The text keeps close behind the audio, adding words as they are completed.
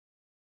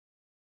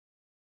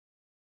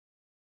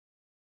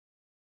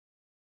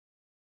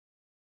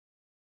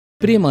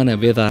பிரியமான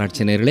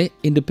வேதாராய்ச்சியர்களே,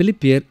 இன்று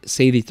பிலிப்பியர்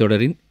செய்தி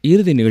தொடரின்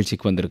இறுதி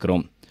நிகழ்ச்சிக்கு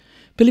வந்திருக்கிறோம்.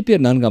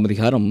 பிலிப்பியர் 4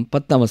 அதிகாரம்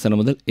 10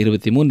 முதல்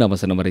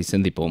 23 வரை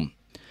சிந்திப்போம்.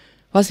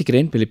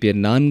 வாசிக்கிறேன். பிலிப்பியர்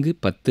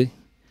 4:10.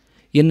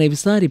 என்னை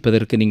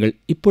விசாரிப்பதற்கு நீங்கள்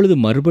இப்பொழுது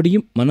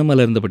மறுபடியும்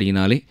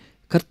மனமலர்ந்தபடியினாலே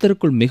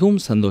கர்த்தருக்குள் மிகவும்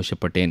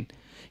சந்தோஷப்பட்டேன்.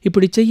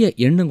 இப்படி செய்ய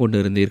எண்ணம்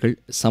கொண்டிருந்தீர்கள்,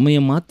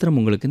 சமயம் மாத்திரம்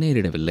உங்களுக்கு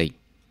நேரிடவில்லை.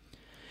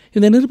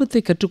 இந்த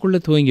நிருபத்தை கற்றுக்கொள்ள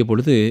துவங்கிய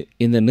பொழுது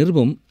இந்த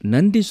நிருபம்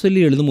நன்றி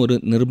சொல்லி எழுதும் ஒரு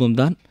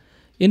நிருபம்தான்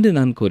என்று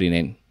நான்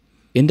கூறினேன்.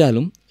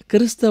 என்றாலும்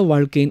கிறிஸ்தவ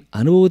வாழ்க்கையின்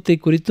அனுபவத்தை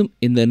குறித்தும்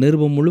இந்த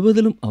நிருபம்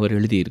முழுவதிலும் அவர்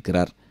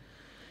எழுதியிருக்கிறார்.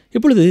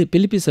 இப்பொழுது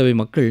பிலிப்பி சபை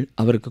மக்கள்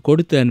அவருக்கு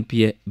கொடுத்து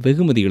அனுப்பிய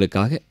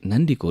வெகுமதிகளுக்காக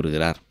நன்றி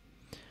கூறுகிறார்.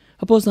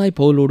 அப்போஸ்தலனாகிய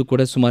பவுலோடு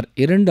கூட சுமார்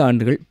 2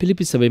 ஆண்டுகள்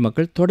பிலிப்பி சபை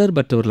மக்கள்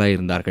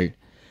தொடர்பற்றவர்களாயிருந்தார்கள்.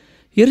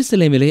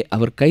 எருசலேமிலே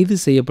அவர் கைது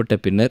செய்யப்பட்ட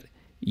பின்னர்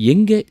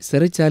எங்கே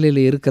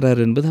சிறைச்சாலையில்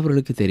இருக்கிறார் என்பது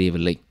அவர்களுக்கு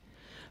தெரியவில்லை.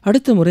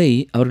 அடுத்த முறை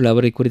அவர்கள்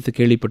அவரை குறித்து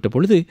கேள்விப்பட்ட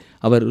பொழுது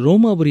அவர்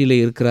ரோமாபுரியிலே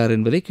இருக்கிறார்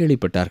என்பதை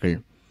கேள்விப்பட்டார்கள்.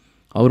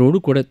 அவரோடு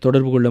கூட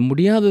தொடர்பு கொள்ள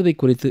முடியாததை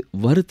குறித்து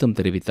வருத்தம்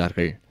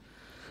தெரிவித்தார்கள்.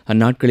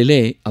 அந்நாட்களிலே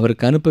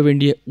அவருக்கு அனுப்ப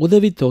வேண்டிய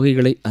உதவித்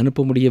தொகைகளை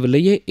அனுப்ப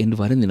முடியவில்லையே என்று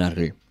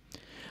வருந்தினார்கள்.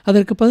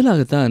 அதற்கு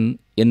பதிலாகத்தான்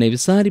என்னை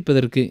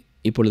விசாரிப்பதற்கு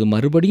இப்பொழுது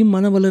மறுபடியும்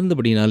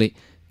மனவளர்ந்தபடினாலே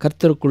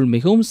கர்த்தருக்குள்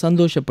மிகவும்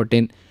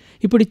சந்தோஷப்பட்டேன்.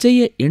 இப்படி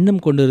செய்ய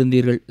எண்ணம்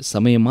கொண்டிருந்தீர்கள்,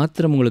 சமயம்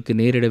மாத்திரம் உங்களுக்கு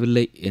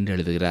நேரிடவில்லை என்று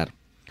எழுதுகிறார்.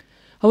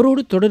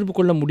 அவரோடு தொடர்பு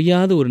கொள்ள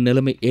முடியாத ஒரு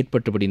நிலைமை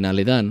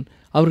ஏற்பட்டபடினாலே தான்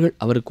அவர்கள்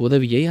அவருக்கு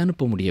உதவியை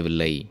அனுப்ப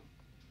முடியவில்லை.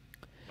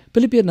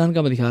 பிலிப்பியர்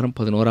 4 அதிகாரம்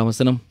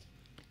 11.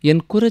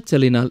 என்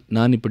குறைச்சலினால்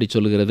நான் இப்படி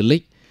சொல்லுகிறதில்லை,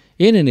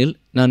 ஏனெனில்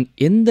நான்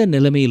எந்த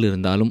நிலைமையில்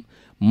இருந்தாலும்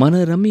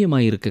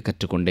மனரம்யமாயிருக்க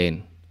கற்றுக்கொண்டேன்.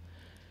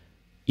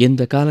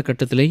 எந்த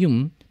காலகட்டத்திலேயும்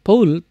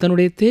பவுல்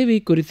தன்னுடைய தேவை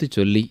குறித்து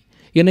சொல்லி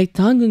என்னை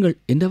தாங்குங்கள்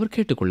என்று அவர்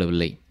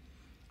கேட்டுக்கொள்ளவில்லை.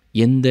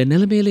 எந்த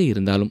நிலைமையிலே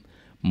இருந்தாலும்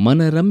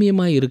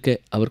மனரம்யமாயிருக்க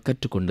அவர்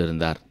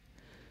கற்றுக்கொண்டிருந்தார்.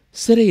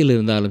 சிறையில்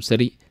இருந்தாலும்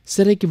சரி,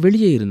 சிறைக்கு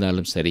வெளியே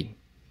இருந்தாலும் சரி.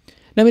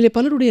 நம்மிலே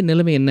பலருடைய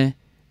நிலைமை என்ன?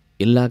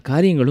 எல்லா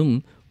காரியங்களும்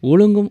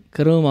ஒழுங்கும்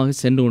கர்வமாக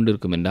சென்று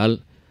கொண்டிருக்கும் என்றால்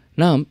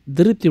நாம்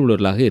திருப்தி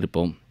உள்ளவர்களாக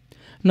இருப்போம்.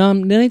 நாம்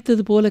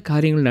நினைத்தது போல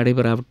காரியங்கள்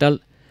நடைபெறாவிட்டால்,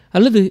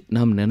 அல்லது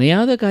நாம்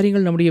நினையாத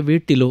காரியங்கள் நம்முடைய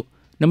வீட்டிலோ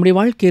நம்முடைய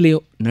வாழ்க்கையிலேயோ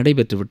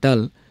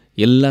நடைபெற்றுவிட்டால்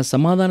எல்லா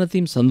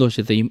சமாதானத்தையும்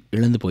சந்தோஷத்தையும்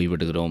இழந்து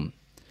போய்விடுகிறோம்.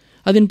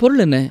 அதன்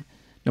பொருள் என்ன?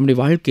 நம்முடைய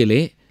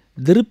வாழ்க்கையிலே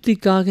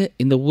திருப்திக்காக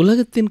இந்த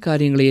உலகத்தின்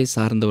காரியங்களையே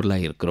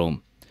சார்ந்தவர்களாக இருக்கிறோம்.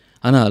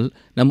 ஆனால்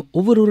நம்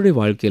ஒவ்வொருவருடைய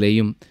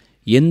வாழ்க்கையிலேயும்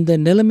எந்த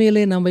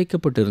நிலைமையிலே நாம்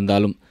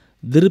வைக்கப்பட்டிருந்தாலும்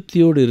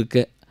திருப்தியோடு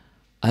இருக்க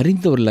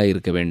அறிந்தவர்களாக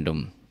இருக்க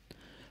வேண்டும்.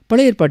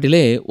 பழைய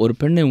ஏற்பாட்டிலே ஒரு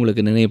பெண்ணை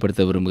உங்களுக்கு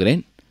நினைவுபடுத்த விரும்புகிறேன்.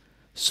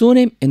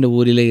 சூனேம் என்ற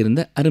ஊரிலே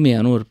இருந்த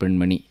அருமையான ஒரு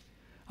பெண்மணி.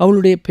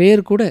 அவளுடைய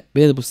பெயர் கூட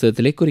வேத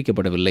புஸ்தகத்திலே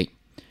குறிக்கப்படவில்லை.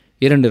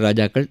 2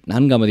 ராஜாக்கள்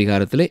 4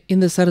 அதிகாரத்திலே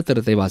இந்த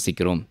சரித்திரத்தை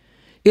வாசிக்கிறோம்.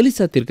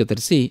 எலிசா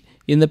தீர்க்கதரிசி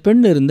இந்த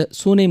பெண் இருந்த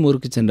சூனேம்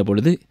ஊருக்கு சென்ற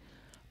பொழுது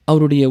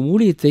அவருடைய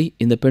ஊழியத்தை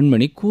இந்த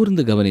பெண்மணி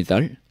கூர்ந்து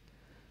கவனித்தாள்.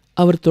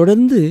 அவர்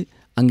தொடர்ந்து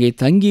அங்கே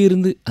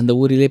தங்கியிருந்து அந்த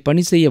ஊரிலே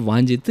பணி செய்ய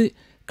வாஞ்சித்து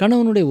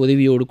கணவனுடைய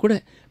உதவியோடு கூட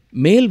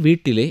மேல்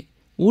வீட்டிலே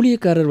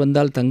ஊழியக்காரர்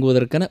வந்தால்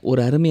தங்குவதற்கென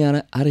ஒரு அருமையான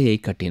அறையை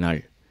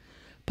கட்டினாள்.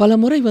 பல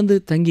முறை வந்து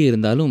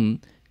தங்கியிருந்தாலும்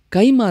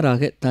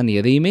கைமாறாக தான்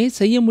எதையுமே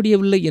செய்ய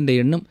முடியவில்லை என்ற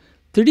எண்ணம்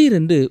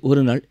திடீரென்று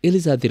ஒரு நாள்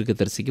எலிசா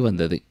தீர்க்கதரிசிக்கு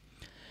வந்தது.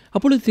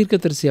 அப்பொழுது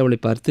தீர்க்கதரிசி அவளை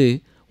பார்த்து,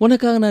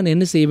 உனக்காக நான்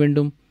என்ன செய்ய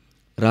வேண்டும்?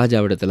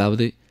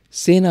 ராஜாவிடத்திலாவது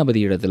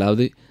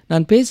சேனாபதியிடத்திலாவது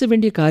நான் பேச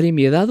வேண்டிய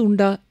காரியம் ஏதாவது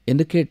உண்டா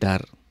என்று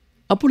கேட்டார்.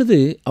 அப்பொழுது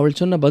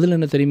அவள் சொன்ன பதில்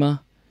என்ன தெரியுமா?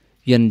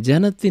 என்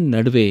ஜனத்தின்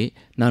நடுவே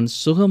நான்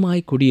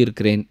சுகமாய்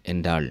குடியிருக்கிறேன்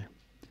என்றாள்.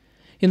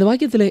 இந்த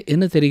வாக்கியத்தில்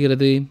என்ன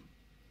தெரிகிறது?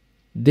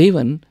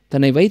 தேவன்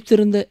தன்னை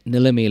வைத்திருந்த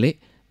நிலைமையிலே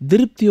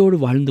திருப்தியோடு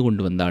வாழ்ந்து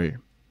கொண்டு வந்தாள்.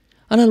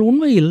 ஆனால்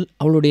உண்மையில்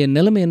அவளுடைய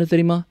நிலைமை என்ன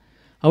தெரியுமா?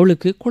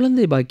 அவளுக்கு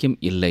குழந்தை பாக்கியம்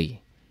இல்லை.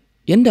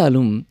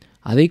 என்றாலும்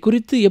அதை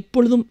குறித்து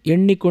எப்பொழுதும்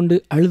எண்ணிக்கொண்டு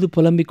அழுது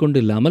புலம்பிக் கொண்டு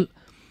இல்லாமல்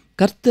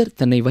கர்த்தர்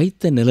தன்னை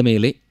வைத்த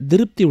நிலைமையிலே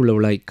திருப்தி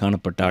உள்ளவளாய்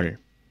காணப்பட்டாள்.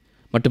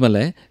 மட்டுமல்ல,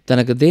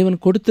 தனக்கு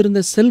தேவன் கொடுத்திருந்த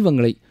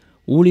செல்வங்களை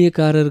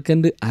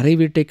ஊழியக்காரருக்கென்று அறை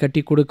வீட்டை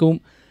கட்டி கொடுக்கவும்,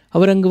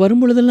 அவர் அங்கு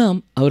வரும்பொழுதெல்லாம்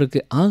அவருக்கு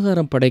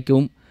ஆகாரம்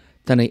படைக்கவும்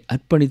தன்னை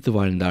அர்ப்பணித்து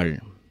வாழ்ந்தாள்.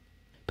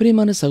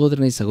 பிரியமான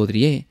சகோதரனை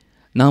சகோதரியே,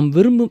 நாம்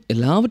விரும்பும்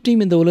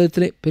எல்லாவற்றையும் இந்த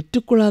உலகத்திலே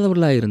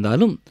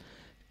பெற்றுக்கொள்ளாதவர்களாயிருந்தாலும்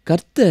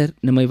கர்த்தர்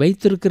நம்மை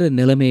வைத்திருக்கிற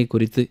நிலைமையை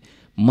குறித்து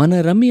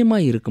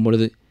மனரம்யமாய் இருக்கும்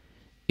பொழுது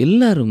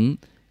எல்லாரும்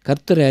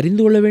கர்த்தரை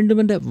அறிந்து கொள்ள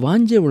வேண்டுமென்ற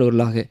வாஞ்சை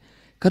உள்ளவர்களாக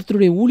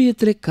கர்த்தருடைய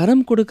ஊழியத்திலே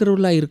கரம்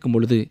கொடுக்கிறவர்களாக இருக்கும்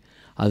பொழுது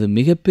அது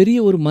மிகப்பெரிய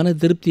ஒரு மன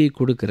திருப்தியை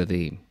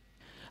கொடுக்கிறது.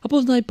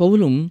 அப்போஸ்தலனாகிய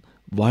பவுலும்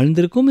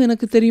வாழ்ந்திருக்கும்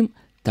எனக்கு தெரியும்,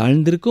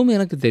 தாழ்ந்திருக்கும்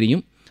எனக்கு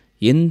தெரியும்,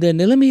 எந்த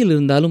நிலைமையில்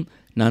இருந்தாலும்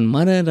நான்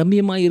மன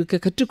ரம்யமாயிருக்க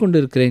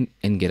கற்றுக்கொண்டிருக்கிறேன்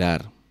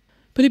என்கிறார்.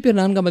 பிலிப்பியர்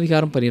 4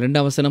 அதிகாரம்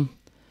 12.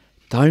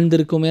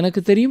 தாழ்ந்திருக்கும்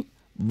எனக்கு தெரியும்,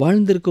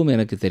 வாழ்ந்திருக்கும்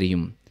எனக்கு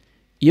தெரியும்,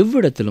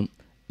 எவ்விடத்திலும்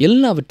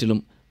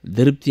எல்லாவற்றிலும்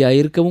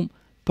திருப்தியாயிருக்கவும்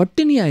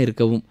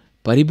பட்டினியாயிருக்கவும்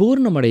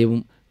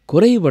பரிபூர்ணமடையவும்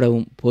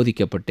குறைபடவும்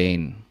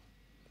போதிக்கப்பட்டேன்.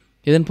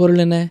 இதன்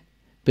பொருள் என்ன?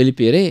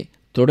 பிலிப்பியரே,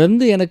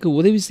 தொடர்ந்து எனக்கு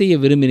உதவி செய்ய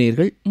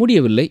விரும்பினீர்கள்,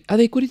 முடியவில்லை,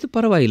 அதை குறித்து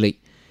பரவாயில்லை,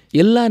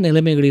 எல்லா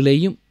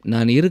நிலைமைகளிலேயும்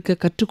நான் இருக்க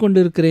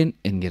கற்றுக்கொண்டிருக்கிறேன்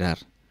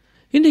என்கிறார்.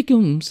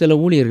 இன்றைக்கும் சில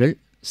ஊழியர்கள்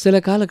சில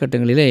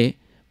காலகட்டங்களிலே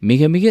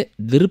மிக மிக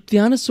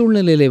திருப்தியான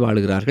சூழ்நிலையிலே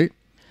வாழுகிறார்கள்.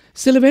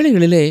 சில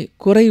வேளைகளிலே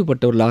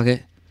குறைவுபட்டவர்களாக,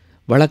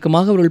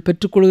 வழக்கமாக அவர்கள்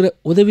பெற்றுக்கொள்கிற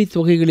உதவித்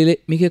தொகைகளிலே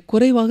மிக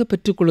குறைவாக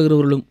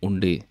பெற்றுக்கொள்கிறவர்களும்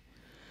உண்டு.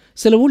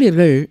 சில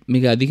ஊழியர்கள்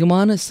மிக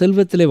அதிகமான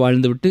செல்வத்திலே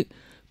வாழ்ந்துவிட்டு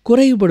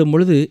குறைவுபடும்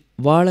பொழுது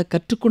வாழ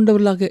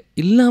கற்றுக்கொண்டவர்களாக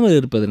இல்லாமல்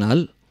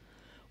இருப்பதனால்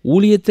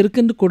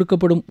ஊழியத்திற்கென்று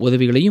கொடுக்கப்படும்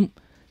உதவிகளையும்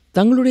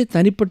தங்களுடைய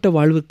தனிப்பட்ட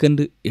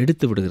வாழ்வுக்கென்று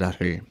எடுத்து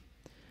விடுகிறார்கள்.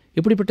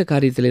 இப்படிப்பட்ட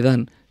காரியத்திலே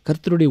தான்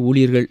கர்த்தருடைய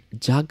ஊழியர்கள்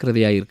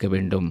ஜாக்கிரதையாயிருக்க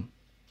வேண்டும்.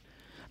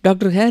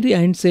 டாக்டர் ஹேரி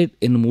ஐன்சைட்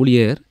என்னும்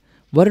ஊழியர்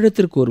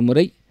வருடத்திற்கு ஒரு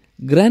முறை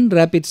கிராண்ட்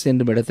ராபிட்ஸ்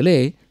என்னும் இடத்திலே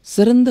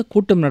சிறந்த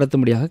கூட்டம்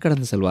நடத்தும்படியாக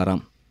கடந்து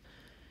செல்வாராம்.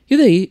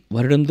 இதை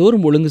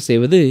வருடந்தோறும் ஒழுங்கு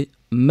செய்வது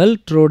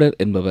மெல்ட்ரோடர்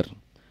என்பவர்.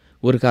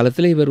 ஒரு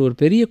காலத்தில் இவர் ஒரு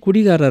பெரிய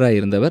குடிகாரராக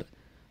இருந்தவர்.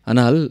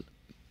 ஆனால்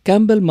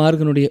கேம்பல்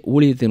மார்கனுடைய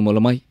ஊழியத்தின்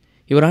மூலமாய்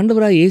இவர்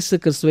ஆண்டவராய் இயேசு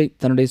கிறிஸ்துவை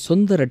தன்னுடைய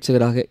சொந்த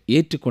இரட்சகராக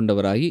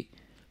ஏற்றுக்கொண்டவராகி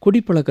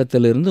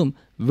குடிப்பழக்கத்திலிருந்தும்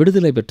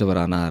விடுதலை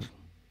பெற்றவரானார்.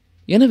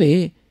 எனவே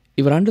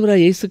இவர்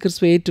ஆண்டவராய் இயேசு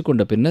கிறிஸ்துவை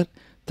ஏற்றுக்கொண்ட பின்னர்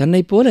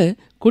தன்னைப் போல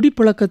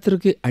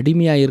குடிப்பழக்கத்திற்கு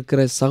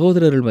அடிமையாயிருக்கிற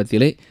சகோதரர்கள்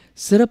மத்தியிலே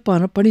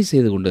சிறப்பான பணி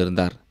செய்து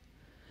கொண்டிருந்தார்.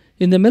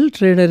 இந்த மெல்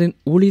ட்ரேடரின்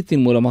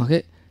ஊழியத்தின்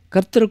மூலமாக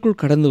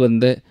கர்த்தருக்குள் கடந்து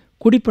வந்த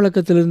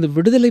குடிப்பழக்கத்திலிருந்து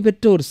விடுதலை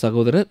பெற்ற ஒரு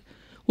சகோதரர்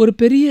ஒரு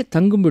பெரிய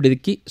தங்கும்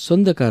விடுதிக்கு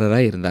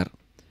சொந்தக்காரராக இருந்தார்.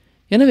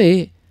 எனவே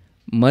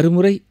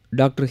மறுமுறை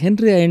டாக்டர்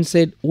ஹென்றி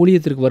ஐன்சைட்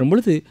ஊழியத்திற்கு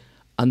வரும்பொழுது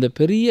அந்த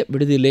பெரிய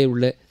விடுதியிலே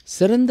உள்ள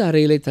சிறந்த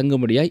அறையிலே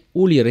தங்கும்படியாய்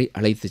ஊழியரை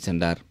அழைத்து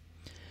சென்றார்.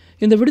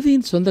 இந்த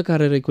விடுதியின்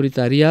சொந்தக்காரரை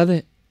குறித்து அறியாத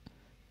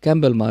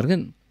கேம்பல்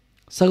மார்கன்,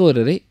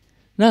 சகோதரரே,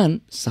 நான்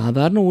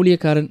சாதாரண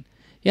ஊழியக்காரன்,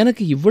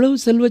 எனக்கு இவ்வளவு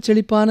செல்வச்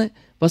செழிப்பான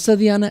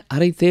வசதியான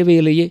அறை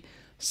தேவையில்லையே,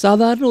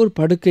 சாதாரண ஒரு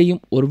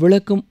படுக்கையும் ஒரு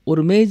விளக்கும்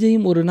ஒரு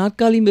மேஜையும் ஒரு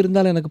நாற்காலியும்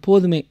இருந்தால் எனக்கு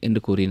போதுமே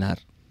என்று கூறினார்.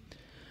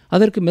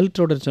 அதற்கு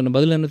மெல்ட்ரோடர் சொன்ன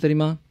பதில் என்ன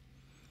தெரியுமா?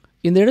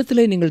 இந்த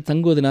இடத்திலே நீங்கள்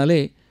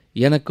தங்குவதனாலே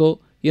எனக்கோ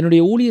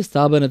என்னுடைய ஊழிய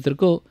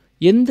ஸ்தாபனத்திற்கோ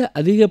எந்த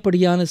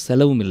அதிகப்படியான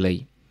செலவும் இல்லை.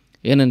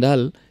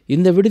 ஏனென்றால்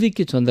இந்த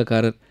விடுதிக்கு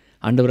சொந்தக்காரர்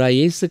ஆண்டவராய்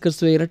இயேசு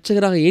கிறிஸ்துவை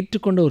இரட்சகராக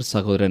ஏற்றுக்கொண்ட ஒரு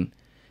சகோதரன்.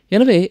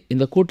 எனவே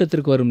இந்த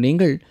கூட்டத்திற்கு வரும்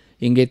நீங்கள்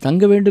இங்கே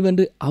தங்க வேண்டும்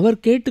என்று அவர்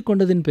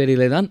கேட்டுக்கொண்டதின்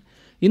பேரிலே தான்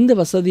இந்த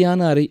வசதியான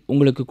அறை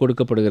உங்களுக்கு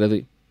கொடுக்கப்படுகிறது.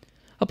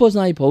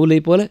 அப்போஸ்தலனாகிய பவுலை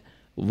போல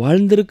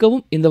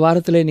வாழ்ந்திருக்கவும் இந்த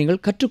வாரத்திலே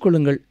நீங்கள்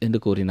கற்றுக்கொள்ளுங்கள் என்று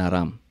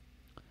கூறினாராம்.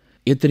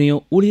 எத்தனையோ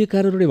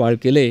ஊழியக்காரருடைய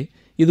வாழ்க்கையிலே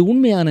இது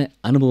உண்மையான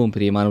அனுபவம்.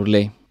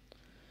 பிரியமானவர்களே,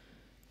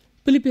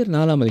 பிலிப்பியர்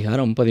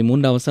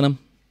 4:13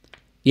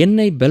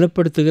 என்னை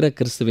பலப்படுத்துகிற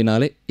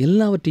கிறிஸ்துவினாலே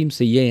எல்லாவற்றையும்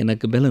செய்ய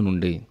எனக்கு பலன்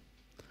உண்டு.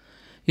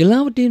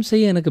 எல்லாவற்றையும்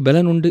செய்ய எனக்கு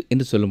பலன் உண்டு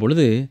என்று சொல்லும்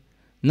பொழுது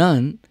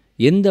நான்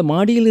எந்த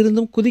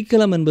மாடியிலிருந்தும்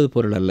குதிக்கலாம் என்பது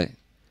பொருள் அல்ல.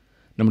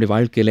 நம்முடைய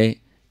வாழ்க்கையிலே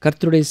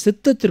கர்த்தருடைய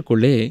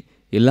சித்தத்திற்குள்ளே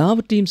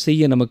எல்லாவற்றையும்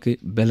செய்ய நமக்கு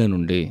பலன்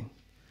உண்டு.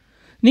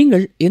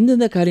 நீங்கள்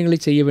எந்தெந்த காரியங்களை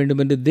செய்ய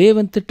வேண்டும் என்று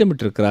தேவன்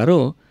திட்டமிட்டிருக்கிறாரோ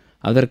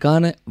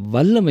அதற்கான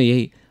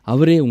வல்லமையை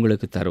அவரே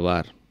உங்களுக்கு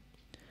தருவார்.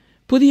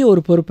 புதிய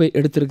ஒரு பொறுப்பை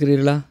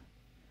எடுத்திருக்கிறீர்களா?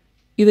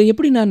 இதை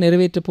எப்படி நான்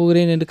நிறைவேற்றப்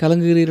போகிறேன் என்று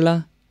கலங்குகிறீர்களா?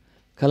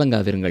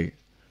 கலங்காதிருங்கள்.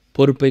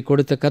 பொறுப்பை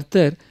கொடுத்த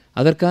கர்த்தர்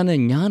அதற்கான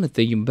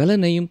ஞானத்தையும்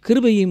பலனையும்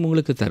கிருபையையும்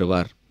உங்களுக்கு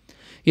தருவார்.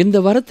 எந்த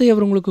வரத்தை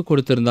அவர் உங்களுக்கு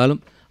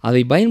கொடுத்திருந்தாலும்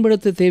அதை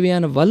பயன்படுத்த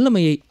தேவையான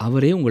வல்லமையை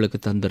அவரே உங்களுக்கு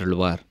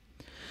தந்தருள்வார்.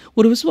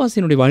 ஒரு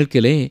விசுவாசியினுடைய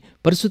வாழ்க்கையிலே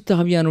பரிசுத்த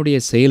ஆவியானுடைய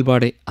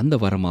செயல்பாடே அந்த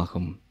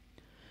வரமாகும்.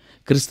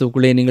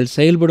 கிறிஸ்துவுக்குள்ளே நீங்கள்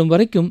செயல்படும்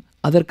வரைக்கும்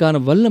அதற்கான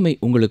வல்லமை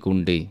உங்களுக்கு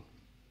உண்டு.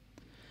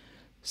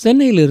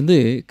 சென்னையிலிருந்து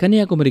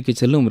கன்னியாகுமரிக்கு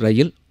செல்லும்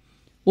ரயில்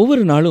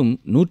ஒவ்வொரு நாளும்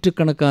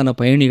நூற்றுக்கணக்கான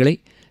பயணிகளை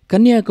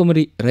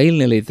கன்னியாகுமரி ரயில்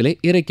நிலையத்திலே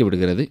இறக்கி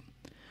விடுகிறது.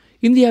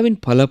 இந்தியாவின்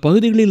பல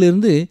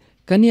பகுதிகளிலிருந்து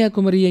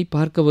கன்னியாகுமரியை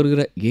பார்க்க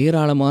வருகிற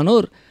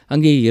ஏராளமானோர்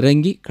அங்கே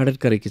இறங்கி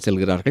கடற்கரைக்கு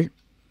செல்கிறார்கள்.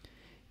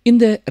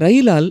 இந்த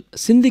ரயிலால்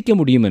சிந்திக்க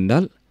முடியும்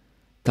என்றால்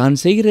தான்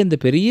செய்கிற இந்த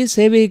பெரிய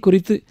சேவையை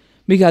குறித்து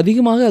மிக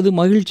அதிகமாக அது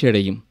மகிழ்ச்சி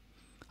அடையும்.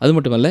 அது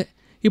மட்டுமல்ல,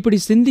 இப்படி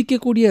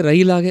சிந்திக்கக்கூடிய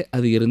ரயிலாக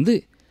அது இருந்து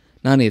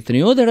நான்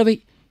எத்தனையோ தடவை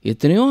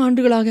எத்தனையோ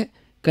ஆண்டுகளாக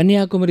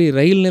கன்னியாகுமரி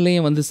ரயில்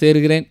நிலையம் வந்து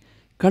சேருகிறேன்,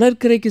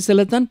 கடற்கரைக்கு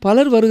செல்லத்தான்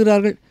பலர்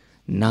வருகிறார்கள்,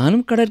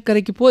 நானும்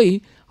கடற்கரைக்கு போய்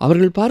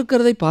அவர்கள்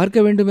பார்க்கிறதை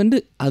பார்க்க வேண்டும் என்று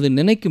அது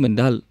நினைக்கும்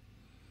என்றால்,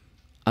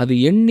 அது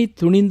எண்ணி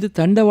துணிந்து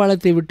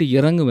தண்டவாளத்தை விட்டு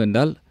இறங்கும்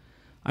என்றால்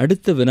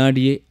அடுத்த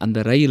வினாடியே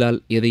அந்த ரயிலால்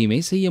எதையுமே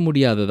செய்ய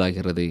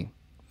முடியாததாகிறது.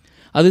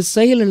 அது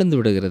செயலிழந்து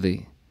விடுகிறது.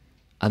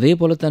 அதே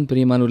போலத்தான்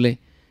பிரியமானவர்களே,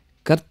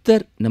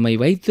 கர்த்தர் நம்மை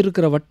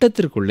வைத்திருக்கிற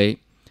வட்டத்திற்குள்ளே,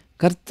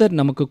 கர்த்தர்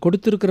நமக்கு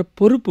கொடுத்திருக்கிற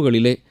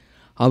பொறுப்புகளிலே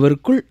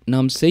அவருக்குள்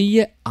நாம் செய்ய,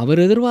 அவர்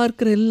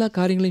எதிர்பார்க்கிற எல்லா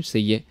காரியங்களையும்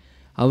செய்ய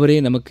அவரே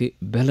நமக்கு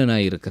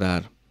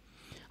பலனாயிருக்கிறார்.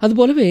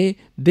 அதுபோலவே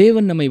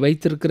தேவன் நம்மை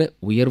வைத்திருக்கிற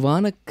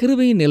உயர்வான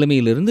கிருபையின்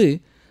நிலைமையிலிருந்து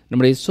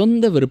நம்முடைய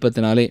சொந்த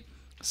விருப்பத்தினாலே,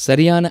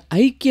 சரியான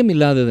ஐக்கியம்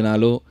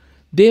இல்லாததினாலோ,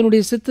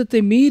 தேவனுடைய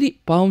சித்தத்தை மீறி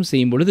பாவம்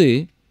செய்யும் பொழுது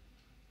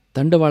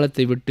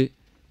தண்டவாளத்தை விட்டு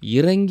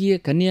இறங்கிய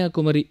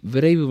கன்னியாகுமரி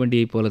விரைவு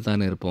வண்டியைப்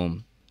போலத்தான் இருப்போம்.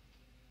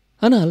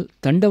 ஆனால்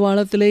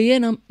தண்டவாளத்திலேயே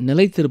நாம்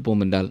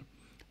நிலைத்திருப்போம் என்றால்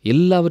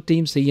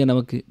எல்லாவற்றையும் செய்ய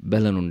நமக்கு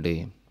பலன் உண்டு.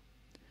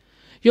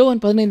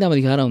 யோவான்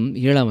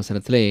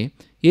 15:7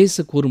 இயேசு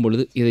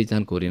கூறும்பொழுது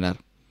இதைத்தான் கூறினார்.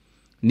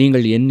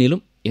 நீங்கள்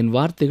என்னிலும் என்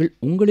வார்த்தைகள்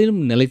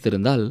உங்களிலும்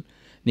நிலைத்திருந்தால்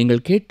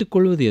நீங்கள்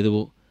கேட்டுக்கொள்வது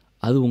எதுவோ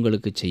அது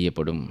உங்களுக்கு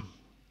செய்யப்படும்.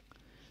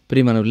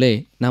 பிரியமானவர்களே,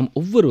 நாம்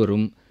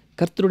ஒவ்வொருவரும்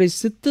கர்த்தருடைய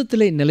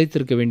சித்தத்திலே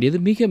நிலைத்திருக்க வேண்டியது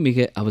மிக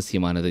மிக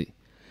அவசியமானது.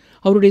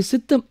 அவருடைய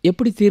சித்தம்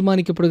எப்படி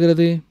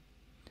தீர்மானிக்கப்படுகிறது?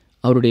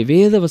 அவருடைய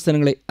வேத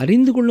வசனங்களை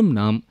அறிந்து கொள்ளும்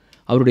நாம்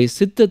அவருடைய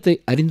சித்தத்தை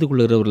அறிந்து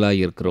கொள்கிறவர்களாக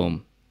இருக்கிறோம்.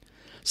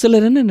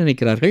 சிலர் என்ன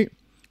நினைக்கிறார்கள்?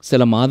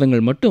 சில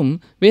மாதங்கள் மட்டும்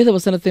வேத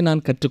வசனத்தை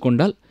நான்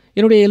கற்றுக்கொண்டால்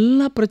என்னுடைய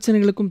எல்லா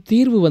பிரச்சனைகளுக்கும்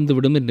தீர்வு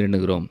வந்துவிடும் என்று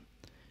எண்ணுகிறோம்.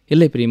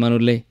 இல்லை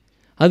பிரியமானவர்களே,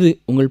 அது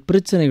உங்கள்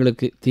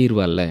பிரச்சனைகளுக்கு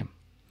தீர்வு அல்ல.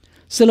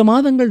 சில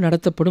மாதங்கள்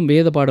நடத்தப்படும்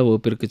வேத பாட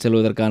வகுப்பிற்கு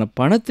செல்வதற்கான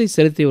பணத்தை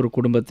செலுத்திய ஒரு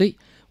குடும்பத்தை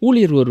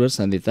ஊழியர் ஒருவர்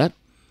சந்தித்தார்.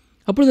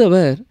 அப்பொழுது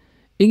அவர்,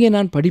 இங்கே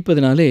நான்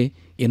படிப்பதனாலே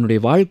என்னுடைய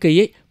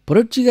வாழ்க்கையே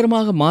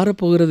புரட்சிகரமாக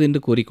மாறப்போகிறது என்று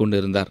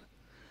கூறிக்கொண்டிருந்தார்.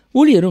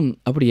 ஊழியரும்,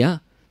 அப்படியா,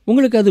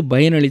 உங்களுக்கு அது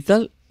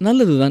பயனளித்தால்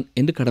நல்லதுதான்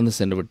என்று கடந்து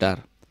சென்று விட்டார்.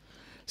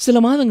 சில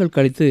மாதங்கள்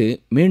கழித்து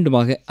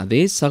மீண்டுமாக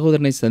அதே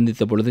சகோதரனை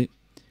சந்தித்த பொழுது,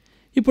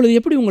 இப்பொழுது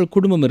எப்படி உங்கள்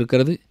குடும்பம்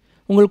இருக்கிறது,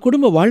 உங்கள்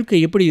குடும்ப வாழ்க்கை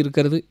எப்படி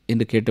இருக்கிறது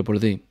என்று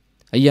கேட்டபொழுது,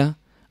 ஐயா,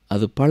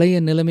 அது பழைய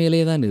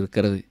நிலைமையிலே தான்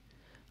இருக்கிறது.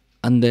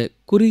 அந்த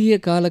குறுகிய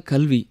கால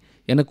கல்வி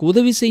எனக்கு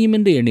உதவி செய்யும்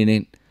என்று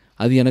எண்ணினேன்,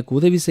 அது எனக்கு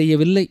உதவி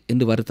செய்யவில்லை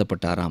என்று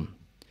வருத்தப்பட்டாராம்.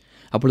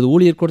 அப்பொழுது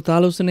ஊழியர் கொடுத்த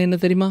ஆலோசனை என்ன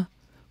தெரியுமா?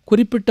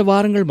 குறிப்பிட்ட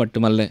வாரங்கள்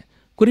மட்டுமல்ல,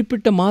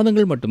 குறிப்பிட்ட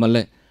மாதங்கள் மட்டுமல்ல,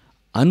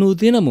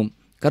 அனுதினமும்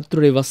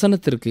கர்த்தருடைய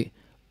வசனத்திற்கு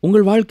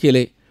உங்கள்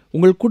வாழ்க்கையிலே,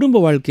 உங்கள் குடும்ப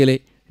வாழ்க்கையிலே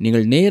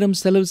நீங்கள் நேரம்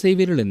செலவு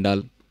செய்வீர்கள்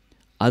என்றால்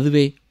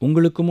அதுவே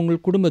உங்களுக்கும்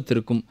உங்கள்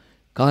குடும்பத்திற்கும்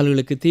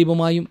கால்களுக்கு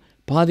தீபமாயும்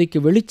பாதைக்கு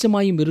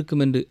வெளிச்சமாயும்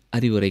இருக்கும் என்று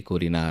அறிவுரை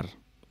கூறினார்.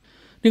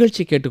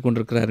 நிகழ்ச்சி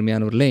கேட்டுக்கொண்டிருக்கிற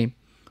அருமையானவர்களே,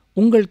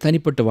 உங்கள்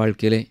தனிப்பட்ட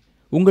வாழ்க்கையிலே,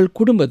 உங்கள்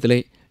குடும்பத்திலே,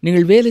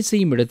 நீங்கள் வேலை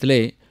செய்யும்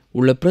இடத்திலே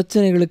உள்ள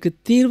பிரச்சனைகளுக்கு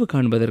தீர்வு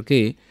காண்பதற்கு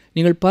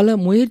நீங்கள் பல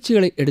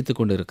முயற்சிகளை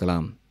எடுத்துக்கொண்டு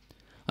இருக்கலாம்.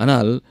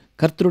 ஆனால்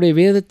கர்த்தருடைய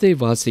வேதத்தை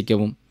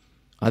வாசிக்கவும்,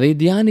 அதை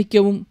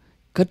தியானிக்கவும்,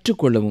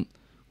 கற்றுக்கொள்ளவும்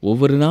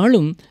ஒவ்வொரு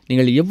நாளும்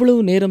நீங்கள்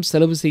எவ்வளவு நேரம்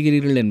செலவு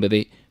செய்கிறீர்கள் என்பதே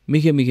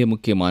மிக மிக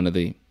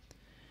முக்கியமானது.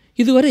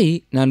 இதுவரை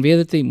நான்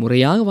வேதத்தை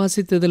முறையாக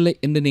வாசித்ததில்லை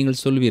என்று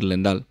நீங்கள் சொல்வீர்கள்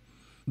என்றால்,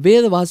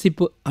 வேத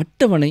வாசிப்பு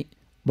அட்டவணை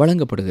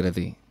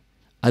வழங்கப்படுகிறது.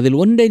 அதில்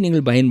ஒன்றை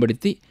நீங்கள்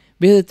பயன்படுத்தி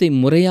வேதத்தை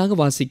முறையாக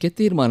வாசிக்க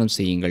தீர்மானம்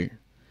செய்யுங்கள்.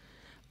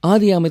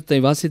 ஆதியாகமத்தை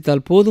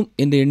வாசித்தால் போதும்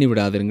என்று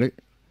எண்ணிவிடாதீர்கள்,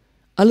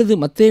 அல்லது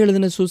மத்தேயு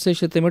எழுதின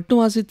சுவிசேஷத்தை மட்டும்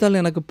வாசித்தால்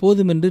எனக்கு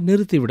போதும் என்று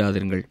நிறுத்தி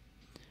விடாதீர்கள்.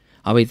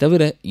 அவை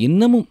தவிர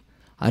இன்னமும்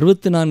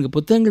 64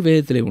 புத்தகங்கள்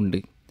வேதத்திலே உண்டு.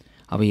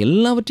 அவை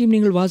எல்லாவற்றையும்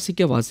நீங்கள்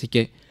வாசிக்க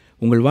வாசிக்க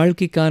உங்கள்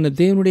வாழ்க்கைக்கான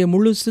தேவனுடைய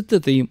முழு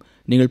சித்தத்தையும்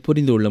நீங்கள்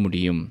புரிந்து கொள்ள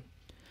முடியும்.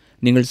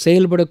 நீங்கள்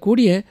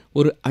செயல்படக்கூடிய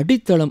ஒரு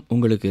அடித்தளம்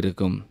உங்களுக்கு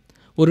இருக்கும்.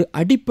 ஒரு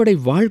அடிப்படை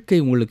வாழ்க்கை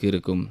உங்களுக்கு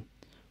இருக்கும்.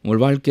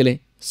 உங்கள் வாழ்க்கையிலே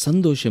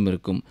சந்தோஷம்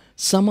இருக்கும்,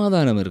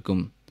 சமாதானம்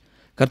இருக்கும்.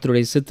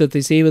 கர்த்தருடைய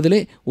சித்தத்தை செய்வதிலே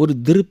ஒரு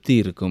திருப்தி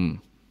இருக்கும்.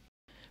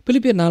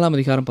 பிலிப்பியர்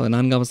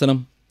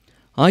 4:14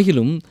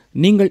 ஆகிலும்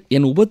நீங்கள்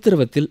என்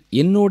உபத்திரவத்தில்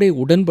என்னோடே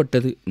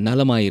உடன்பட்டது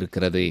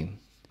நலமாயிருக்கிறது.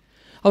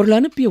 அவர்கள்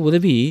அனுப்பிய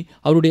உதவி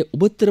அவருடைய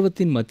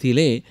உபத்திரவத்தின்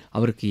மத்தியிலே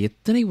அவருக்கு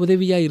எத்தனை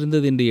உதவியாய்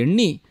இருந்தது என்று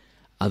எண்ணி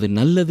அது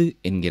நல்லது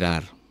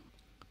என்கிறார்.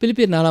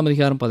 பிலிப்பியர்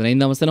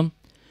 4:15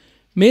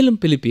 மேலும்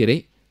பிலிப்பியரே,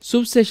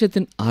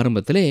 சுவிசேஷத்தின்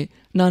ஆரம்பத்திலே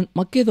நான்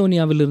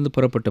மக்கெதோனியாவிலிருந்து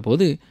புறப்பட்ட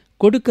போது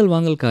கொடுக்கல்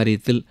வாங்கல்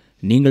காரியத்தில்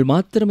நீங்கள்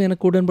மாத்திரம்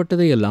எனக்கு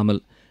உடன்பட்டதே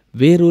அல்லாமல்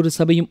வேறொரு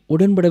சபையும்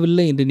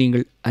உடன்படவில்லை என்று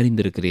நீங்கள்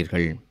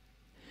அறிந்திருக்கிறீர்கள்.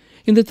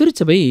 இந்த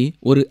திருச்சபை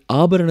ஒரு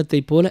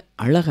ஆபரணத்தைப் போல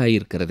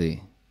அழகாயிருக்கிறது.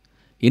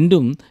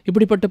 இன்றும்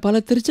இப்படிப்பட்ட பல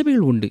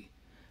திருச்சபைகள் உண்டு.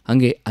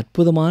 அங்கே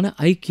அற்புதமான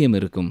ஐக்கியம்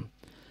இருக்கும்.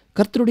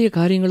 கர்த்தருடைய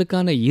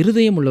காரியங்களுக்கான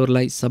இருதயம்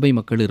உள்ளவர்களாய் சபை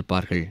மக்கள்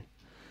இருப்பார்கள்.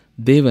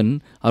 தேவன்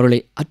அவர்களை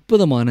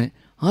அற்புதமான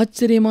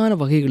ஆச்சரியமான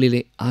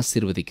வகைகளிலே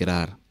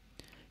ஆசீர்வதிக்கிறார்.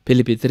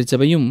 பிலிப்பி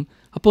திருச்சபையும்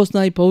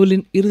அப்போஸ்தலனாகிய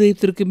பவுலின்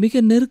இருதயத்திற்கு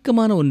மிக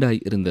நெருக்கமான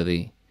ஒன்றாய் இருந்தது.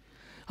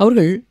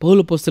 அவர்கள்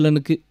பவுல்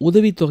அப்போஸ்தலனுக்கு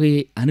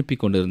உதவித்தொகையை அனுப்பி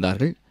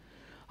கொண்டிருந்தார்கள்.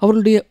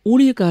 அவர்களுடைய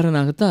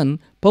ஊழியக்காரனாகத்தான்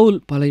பவுல்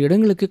பல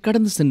இடங்களுக்கு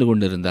கடந்து சென்று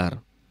கொண்டிருந்தார்.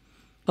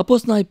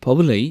 அப்போஸ்தலனாகிய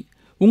பவுலை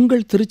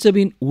உங்கள்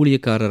திருச்சபையின்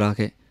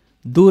ஊழியக்காரராக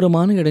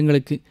தூரமான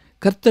இடங்களுக்கு,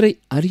 கர்த்தரை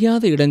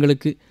அறியாத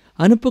இடங்களுக்கு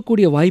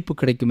அனுப்பக்கூடிய வாய்ப்பு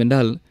கிடைக்கும்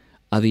என்றால்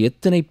அது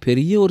எத்தனை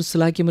பெரிய ஒரு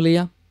சிலாக்கியம்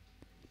இல்லையா?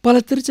 பல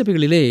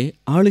திருச்சபைகளிலே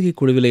ஆளுகை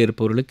குழுவிலே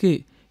இருப்பவர்களுக்கு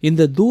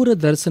இந்த தூர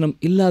தரிசனம்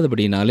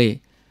இல்லாதபடினாலே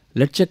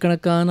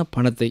லட்சக்கணக்கான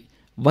பணத்தை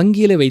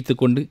வங்கியிலே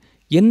வைத்துக்கொண்டு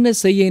என்ன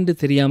செய்ய என்று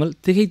தெரியாமல்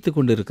திகைத்து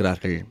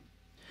கொண்டிருக்கிறார்கள்.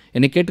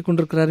 என்னை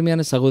கேட்டுக்கொண்டிருக்கிற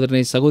அருமையான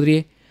சகோதரனே,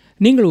 சகோதரியே,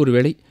 நீங்கள்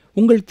ஒருவேளை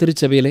உங்கள்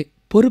திருச்சபையிலே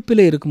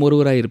பொறுப்பிலே இருக்கும்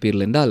ஒருவராய்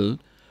இருப்பீர்கள் என்றால்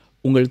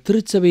உங்கள்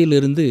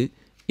திருச்சபையிலிருந்து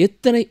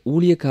எத்தனை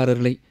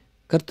ஊழியக்காரர்களை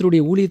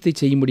கர்த்தருடைய ஊழியத்தை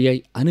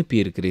செய்யும்படியாய்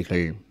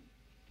அனுப்பியிருக்கிறீர்கள்?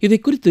 இதை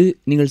குறித்து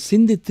நீங்கள்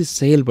சிந்தித்து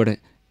செயல்பட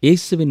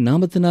இயேசுவின்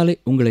நாமத்தினாலே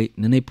உங்களை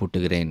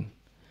நினைப்பூட்டுகிறேன்.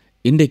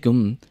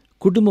 இன்றைக்கும்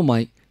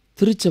குடும்பமாய்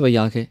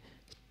திருச்சபையாக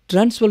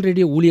டிரான்ஸ்வல்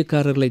ரேடியோ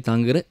ஊழியக்காரர்களை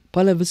தாங்குகிற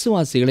பல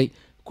விசுவாசிகளை,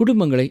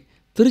 குடும்பங்களை,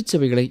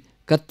 திருச்சபைகளை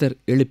கர்த்தர்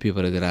எழுப்பி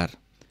வருகிறார்.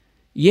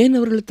 ஏன்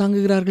அவர்கள்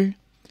தாங்குகிறார்கள்?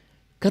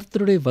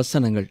 கர்த்தருடைய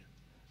வசனங்கள்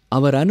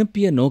அவர்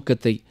அனுப்பிய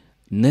நோக்கத்தை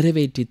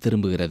நிறைவேற்றி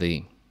திரும்புகிறது.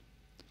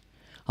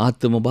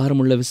 ஆத்தும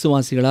பாரமுள்ள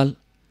விசுவாசிகளால்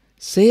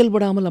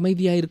செயல்படாமல்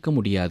அமைதியாயிருக்க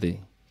முடியாது.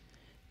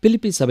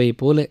 பிலிப்பி சபையைப்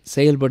போல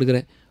செயல்படுகிற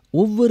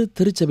ஒவ்வொரு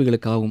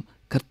திருச்சபைகளுக்காகவும்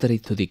கர்த்தரை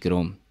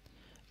துதிக்கிறோம்.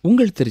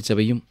 உங்கள்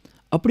திருச்சபையும்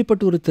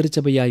அப்படிப்பட்ட ஒரு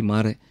திருச்சபையாய்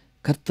மாற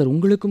கர்த்தர்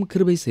உங்களுக்கும்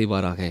கிருபை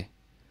செய்வாராக.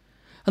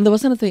 அந்த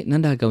வசனத்தை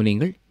நன்றாக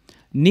கவனியுங்கள்.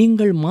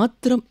 நீங்கள்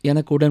மாத்திரம்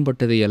எனக்கு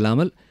உடன்பட்டதை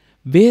அல்லாமல்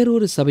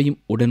வேறொரு சபையும்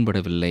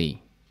உடன்படவில்லை.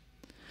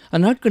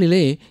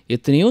 அந்நாட்களிலே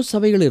எத்தனையோ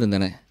சபைகள்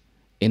இருந்தன.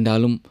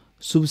 என்றாலும்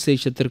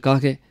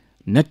சுவிசேஷத்திற்காக,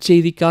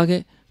 நற்செய்திக்காக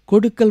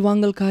கொடுக்கல்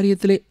வாங்கல்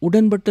காரியத்திலே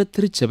உடன்பட்ட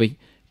திருச்சபை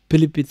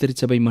பிலிப்பி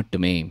திருச்சபை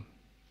மட்டுமே.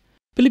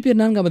 பிலிப்பியர்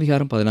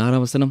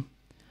 4:16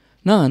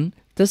 நான்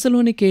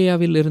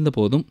தெசலோனிக்கேயாவில்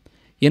இருந்தபோதும்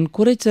என்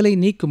குறைச்சலை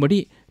நீக்கும்படி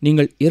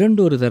நீங்கள்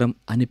 2 தரம்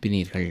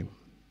அனுப்பினீர்கள்.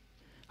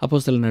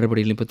 அப்போஸ்தலர்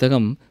நடபடிகளின்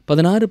புத்தகம்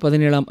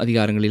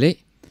 16-17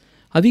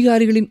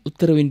 அதிகாரிகளின்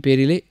உத்தரவின்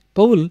பேரிலே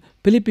பவுல்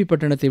பிலிப்பி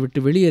பட்டணத்தை விட்டு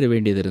வெளியேற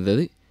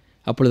வேண்டியதிருந்தது.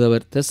 அப்பொழுது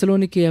அவர்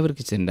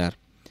தெசலோனிக்கேயாவிற்கு சென்றார்.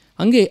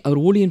 அங்கே அவர்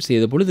ஊழியம்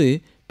செய்த பொழுது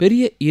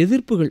பெரிய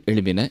எதிர்ப்புகள்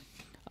எழும்பின.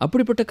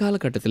 அப்படிப்பட்ட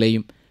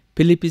காலகட்டத்திலேயும்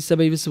பிலிப்பி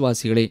சபை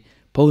விசுவாசிகளே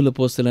பவுல்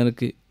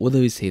அப்போஸ்தலனுக்கு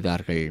உதவி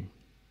செய்தார்கள்.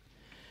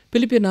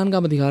 பிலிப்பியர்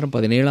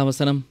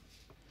 4:17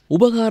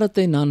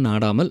 உபகாரத்தை நான்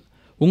நாடாமல்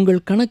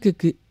உங்கள்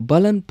கணக்குக்கு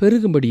பலன்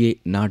பெருகும்படியே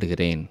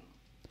நாடுகிறேன்.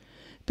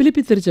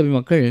 பிலிப்பி திருச்சபை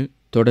மக்கள்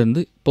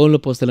தொடர்ந்து பவுல்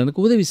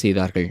அப்போஸ்தலனுக்கு உதவி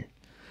செய்தார்கள்.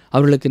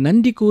 அவர்களுக்கு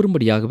நன்றி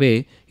கூறும்படியாகவே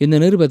இந்த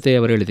நிருபத்தை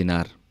அவர்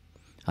எழுதினார்.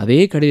 அதே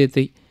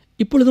கடிதத்தை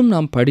இப்பொழுதும்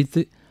நாம்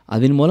படித்து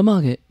அதன்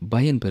மூலமாக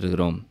பயன்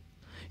பெறுகிறோம்.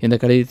 இந்த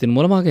கடிதத்தின்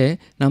மூலமாக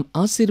நாம்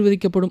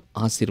ஆசீர்வதிக்கப்படும்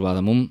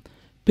ஆசீர்வாதமும்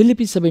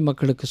பிலிப்பி சபை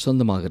மக்களுக்கு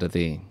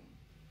சொந்தமாகிறது.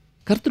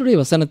 கர்த்தருடைய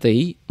வசனத்தை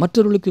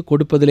மற்றவர்களுக்கு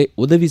கொடுப்பதிலே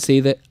உதவி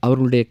செய்த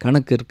அவர்களுடைய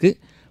கணக்கிற்கு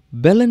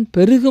பலன்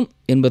பெருகும்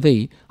என்பதை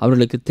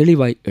அவர்களுக்கு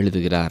தெளிவாய்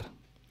எழுதுகிறார்.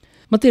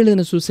 மத்தேயு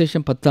எழுதின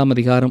சுவிசேஷம்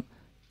 10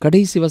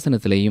 கடைசி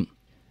வசனத்திலேயும்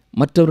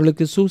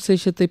மற்றவர்களுக்கு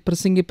சுவிசேஷத்தை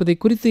பிரசங்கிப்பதை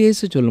குறித்து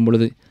இயேசு சொல்லும்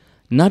பொழுது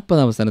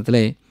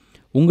 40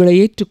 உங்களை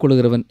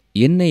ஏற்றுக்கொள்கிறவன்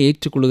என்னை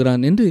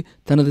ஏற்றுக்கொள்கிறான் என்று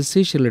தனது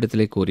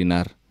சீஷர்களிடத்திலே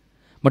கூறினார்.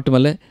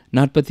 மட்டுமல்ல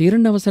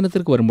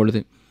 42 வரும்பொழுது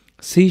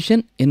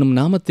சீஷன் என்னும்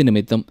நாமத்தின்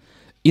நிமித்தம்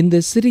இந்த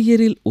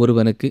சிறியரில்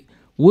ஒருவனுக்கு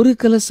ஒரு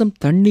கலசம்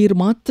தண்ணீர்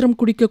மாத்திரம்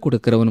குடிக்க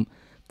கொடுக்கிறவனும்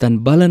தன்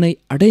பலனை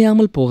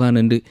அடையாமல் போகான்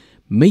என்று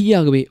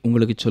மெய்யாகவே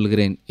உங்களுக்கு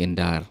சொல்கிறேன்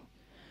என்றார்.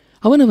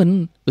 அவனவன்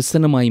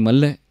விசனமாயும்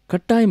அல்ல,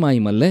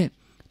 கட்டாயமாயும் அல்ல,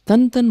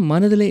 தன் தன்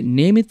மனதிலே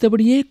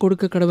நியமித்தபடியே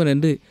கொடுக்க கடவன்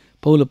என்று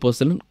பவுல்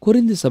அப்போஸ்தலன்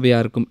கொரிந்து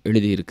சபையாருக்கும்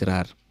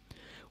எழுதியிருக்கிறார்.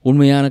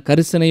 உண்மையான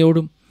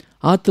கரிசனையோடும்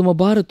ஆத்தும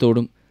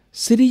பாரத்தோடும்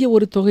சிறிய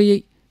ஒரு தொகையை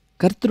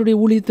கர்த்தருடைய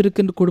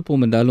ஊழியத்திற்கென்று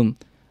கொடுப்போம் என்றாலும்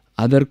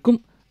அதற்கும்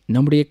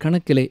நம்முடைய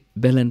கணக்கிலே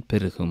பலன்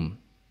பெருகும்.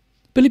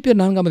 பிலிப்பியர்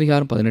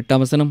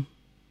 4:18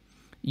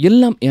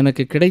 எல்லாம்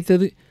எனக்கு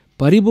கிடைத்தது,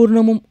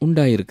 பரிபூர்ணமும்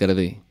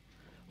உண்டாயிருக்கிறது.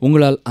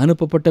 உங்களால்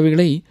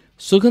அனுப்பப்பட்டவைகளை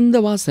சுகந்த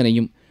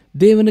வாசனையும்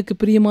தேவனுக்கு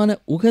பிரியமான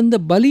உகந்த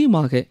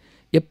பலியுமாக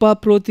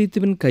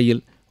எப்பாப்ரோதீத்துவின்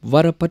கையில்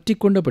வர பற்றி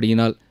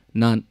கொண்டபடியினால்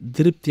நான்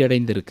திருப்தி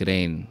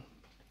அடைந்திருக்கிறேன்.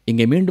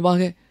 இங்கே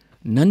மீண்டுமாக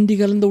நன்றி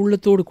கலந்த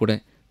உள்ளத்தோடு கூட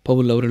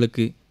பவுல்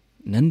அவர்களுக்கு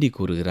நன்றி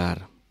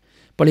கூறுகிறார்.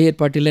 பழைய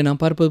ஏற்பாட்டிலே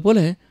நாம் பார்ப்பது போல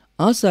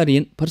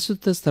ஆசாரியன்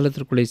பரிசுத்த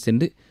ஸ்தலத்திற்குள்ளே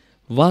சென்று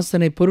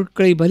வாசனை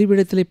பொருட்களை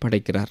பலிபீடத்திலே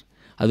படைக்கிறார்.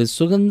 அது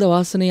சுகந்த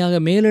வாசனையாக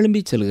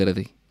மேலெழும்பி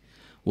செல்கிறது.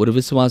 ஒரு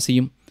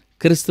விசுவாசியும்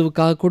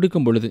கிறிஸ்துவுக்காக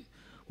கொடுக்கும் பொழுது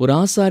ஒரு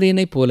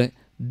ஆசாரியனைப் போல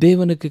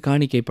தேவனுக்கு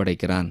காணிக்கை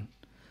படைக்கிறான்.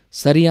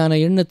 சரியான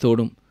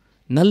எண்ணத்தோடும்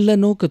நல்ல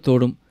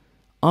நோக்கத்தோடும்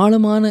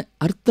ஆழமான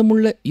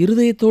அர்த்தமுள்ள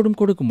இருதயத்தோடும்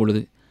கொடுக்கும்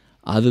பொழுது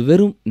அது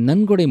வெறும்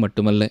நன்கொடை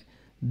மட்டுமல்ல,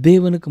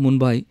 தேவனுக்கு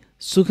முன்பாய்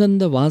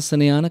சுகந்த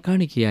வாசனையான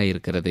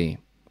காணிக்கையாயிருக்கிறது.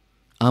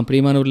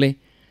 பிரியமானவர்களே,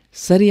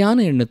 சரியான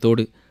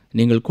எண்ணத்தோடு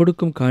நீங்கள்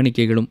கொடுக்கும்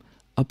காணிக்கைகளும்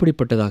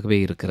அப்படிப்பட்டதாகவே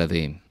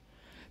இருக்கிறது.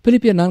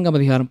 பிலிப்பியர்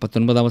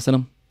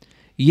 4:19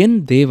 என்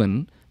தேவன்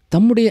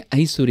தம்முடைய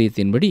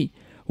ஐஸ்வர்யத்தின்படி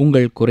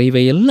உங்கள்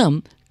குறைவையெல்லாம்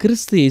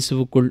கிறிஸ்து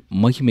இயேசுவுக்குள்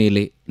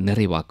மகிமையிலே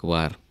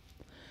நிறைவாக்குவார்.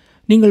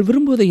 நீங்கள்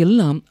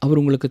விரும்புவதையெல்லாம் அவர்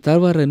உங்களுக்கு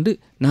தருவார் என்று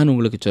நான்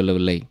உங்களுக்கு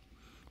சொல்லவில்லை.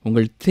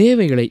 உங்கள்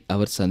தேவைகளை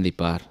அவர்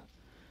சந்திப்பார்,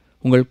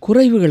 உங்கள்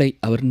குறைவுகளை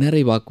அவர்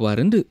நிறைவாக்குவார்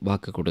என்று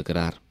வாக்கு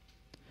கொடுக்கிறார்.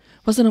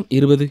 வசனம்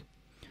 20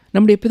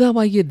 நம்முடைய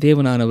பிதாவாகிய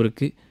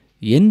தேவனானவருக்கு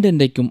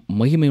என்றென்றைக்கும்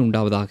மகிமை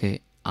உண்டாவதாக.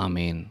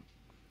 ஆமேன்.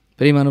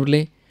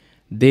 பிரியமானவர்களே,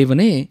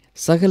 தேவனே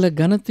சகல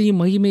கனத்தையும்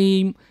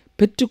மகிமையையும்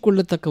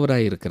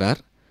பெற்றுக்கொள்ளத்தக்கவராயிருக்கிறார்.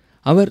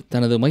 அவர்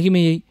தனது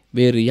மகிமையை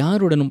வேறு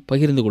யாருடனும்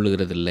பகிர்ந்து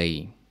கொள்ளுகிறதில்லை.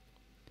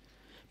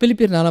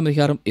 பிலிப்பியர்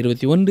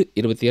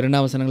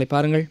 4:21-22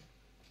 பாருங்கள்.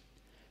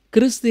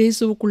 கிறிஸ்து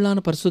இயேசுவுக்குள்ளான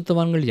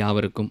பரிசுத்தவான்கள்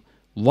யாவருக்கும்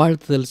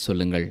வாழ்த்துதல்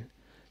சொல்லுங்கள்.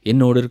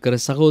 என்னோடு இருக்கிற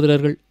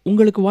சகோதரர்கள்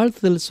உங்களுக்கு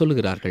வாழ்த்துதல்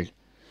சொல்லுகிறார்கள்.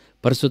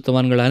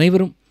 பரிசுத்தவான்கள்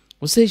அனைவரும்,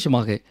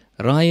 விசேஷமாக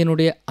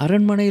ராயனுடைய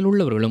அரண்மனையில்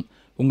உள்ளவர்களும்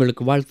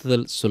உங்களுக்கு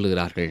வாழ்த்துதல்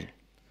சொல்லுகிறார்கள்.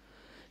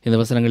 இந்த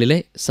வசனங்களிலே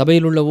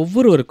சபையில் உள்ள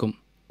ஒவ்வொருவருக்கும்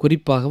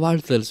குறிப்பாக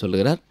வாழ்த்துதல்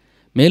சொல்லுகிறார்.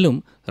 மேலும்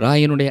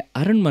ராயனுடைய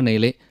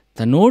அரண்மனையிலே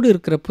தன்னோடு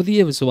இருக்கிற புதிய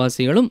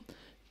விசுவாசிகளும்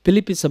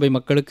பிலிப்பி சபை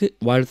மக்களுக்கு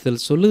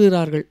வாழ்த்துதல்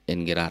சொல்லுகிறார்கள்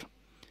என்கிறார்.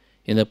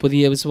 இந்த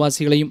புதிய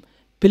விசுவாசிகளையும்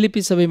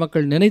பிலிப்பி சபை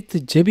மக்கள் நினைத்து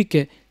ஜெபிக்க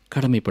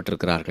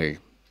கடமைப்பட்டிருக்கிறார்கள்.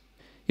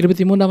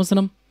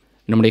 23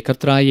 நம்முடைய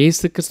கர்த்தராகிய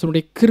இயேசு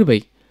கிறிஸ்துவினுடைய கிருபை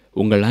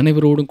உங்கள்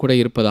அனைவரோடும் கூட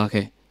இருப்பதாக.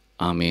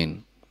 ஆமேன்.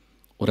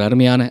 ஒரு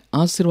அருமையான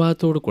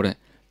ஆசீர்வாதத்தோடு கூட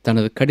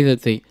தனது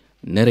கடிதத்தை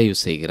நிறைவு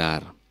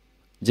செய்கிறார்.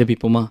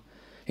 ஜெபிப்போமா.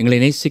 எங்களை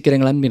நேசிக்கிற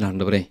எங்கள் அன்பின்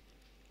ஆண்டவரே,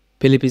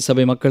 பிலிப்பி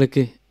சபை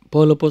மக்களுக்கு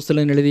பவுல்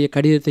அப்போஸ்தலன் எழுதிய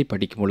கடிதத்தை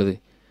படிக்கும் பொழுது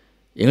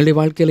எங்களுடைய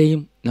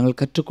வாழ்க்கையிலேயும் நாங்கள்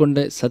கற்றுக்கொண்ட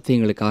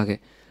சத்தியங்களுக்காக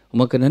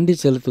உமக்கு நன்றி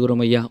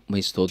செலுத்துகிறோம் ஐயா.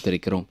 உம்மை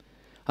ஸ்தோத்தரிக்கிறோம்.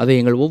 அதை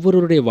எங்கள்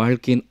ஒவ்வொருவருடைய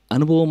வாழ்க்கையின்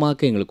அனுபவமாக்க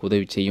எங்களுக்கு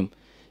உதவி செய்யும்.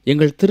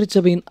 எங்கள்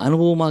திருச்சபையின்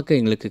அனுபவமாக்க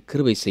எங்களுக்கு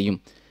கிருபை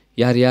செய்யும்.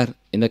 யார் யார்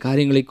இந்த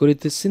காரியங்களை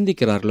குறித்து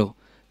சிந்திக்கிறார்களோ,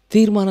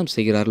 தீர்மானம்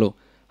செய்கிறார்களோ,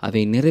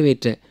 அதை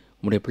நிறைவேற்ற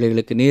உம்முடைய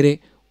பிள்ளைகளுக்கு நேரே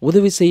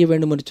உதவி செய்ய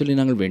வேண்டும் என்று சொல்லி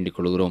நாங்கள் வேண்டிக்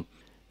கொள்கிறோம்.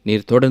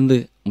 நீர்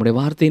தொடர்ந்து உம்முடைய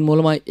வார்த்தையின்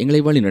மூலமாய்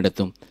எங்களை வழி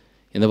நடத்தும்.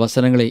 இந்த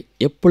வசனங்களை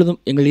எப்பொழுதும்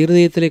எங்கள்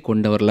இருதயத்திலே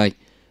கொண்டவர்களாய்,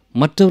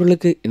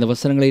 மற்றவர்களுக்கு இந்த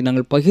வசனங்களை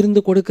நாங்கள்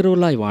பகிர்ந்து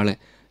கொடுக்கிறவர்களாய் வாழ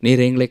நீர்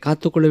எங்களை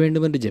காத்துக்கொள்ள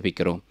வேண்டும் என்று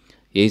ஜெபிக்கிறோம்.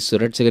 இயேசு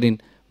இரட்சகரின்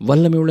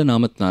வல்லமையுள்ள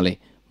நாமத்தினாலே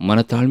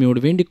மனத்தாழ்மையோடு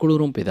வேண்டிக்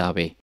கொள்கிறோம்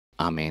பிதாவே.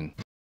 ஆமேன்.